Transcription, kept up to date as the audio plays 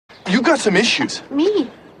You got some issues. Me?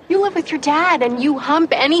 You live with your dad, and you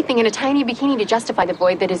hump anything in a tiny bikini to justify the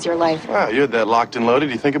void that is your life. Wow, you're that locked and loaded.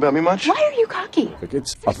 You think about me much? Why are you cocky?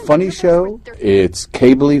 It's a funny show. It's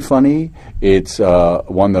cably funny. It's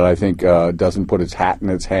one that I think doesn't put its hat in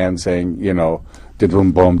its hand saying, you know,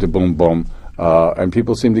 da-boom, boom, da-boom, boom. And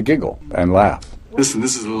people seem to giggle and laugh. Listen,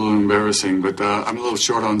 this is a little embarrassing, but I'm a little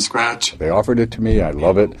short on scratch. They offered it to me. I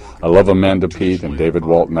love it. I love Amanda Peet and David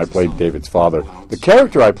Walton. I played David's father. The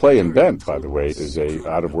character I play in Bent, by the way, is a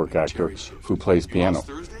out-of-work actor who plays piano.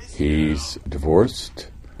 He's divorced.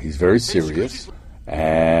 He's very serious.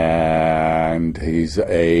 And he's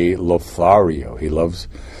a Lothario. He loves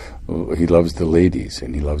the ladies,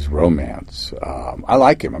 and he loves romance. I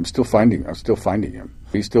like him. I'm still finding him.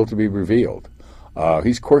 He's still to be revealed.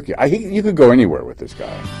 He's quirky. You could go anywhere with this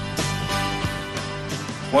guy.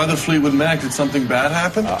 Why the Fleetwood Mac? Did something bad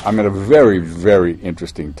happen? I'm at a very, very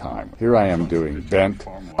interesting time. Here I am doing Bent.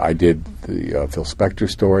 I did the Phil Spector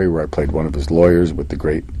story where I played one of his lawyers with the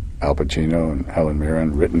great Al Pacino and Helen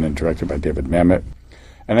Mirren, written and directed by David Mamet.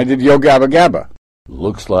 And I did Yo Gabba Gabba.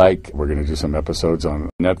 Looks like we're going to do some episodes on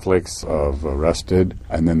Netflix of Arrested,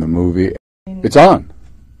 and then the movie. It's on.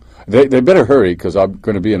 They better hurry because I'm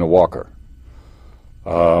going to be in a walker.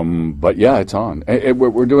 But yeah, it's on.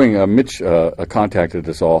 We're doing, Mitch contacted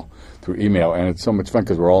us all through email, and it's so much fun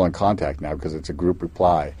because we're all in contact now because it's a group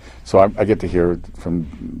reply. So I get to hear from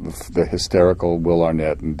the hysterical Will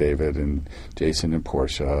Arnett and David and Jason and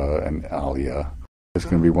Portia and Alia. It's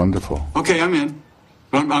going to be wonderful. Okay, I'm in.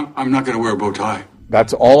 But I'm not going to wear a bow tie.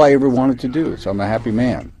 That's all I ever wanted to do, so I'm a happy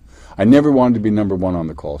man. I never wanted to be number one on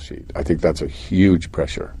the call sheet. I think that's a huge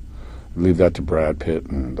pressure. Leave that to Brad Pitt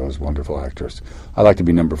and those wonderful actors. I like to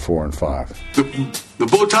be number 4 and 5. The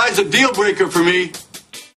bow tie's a deal breaker for me.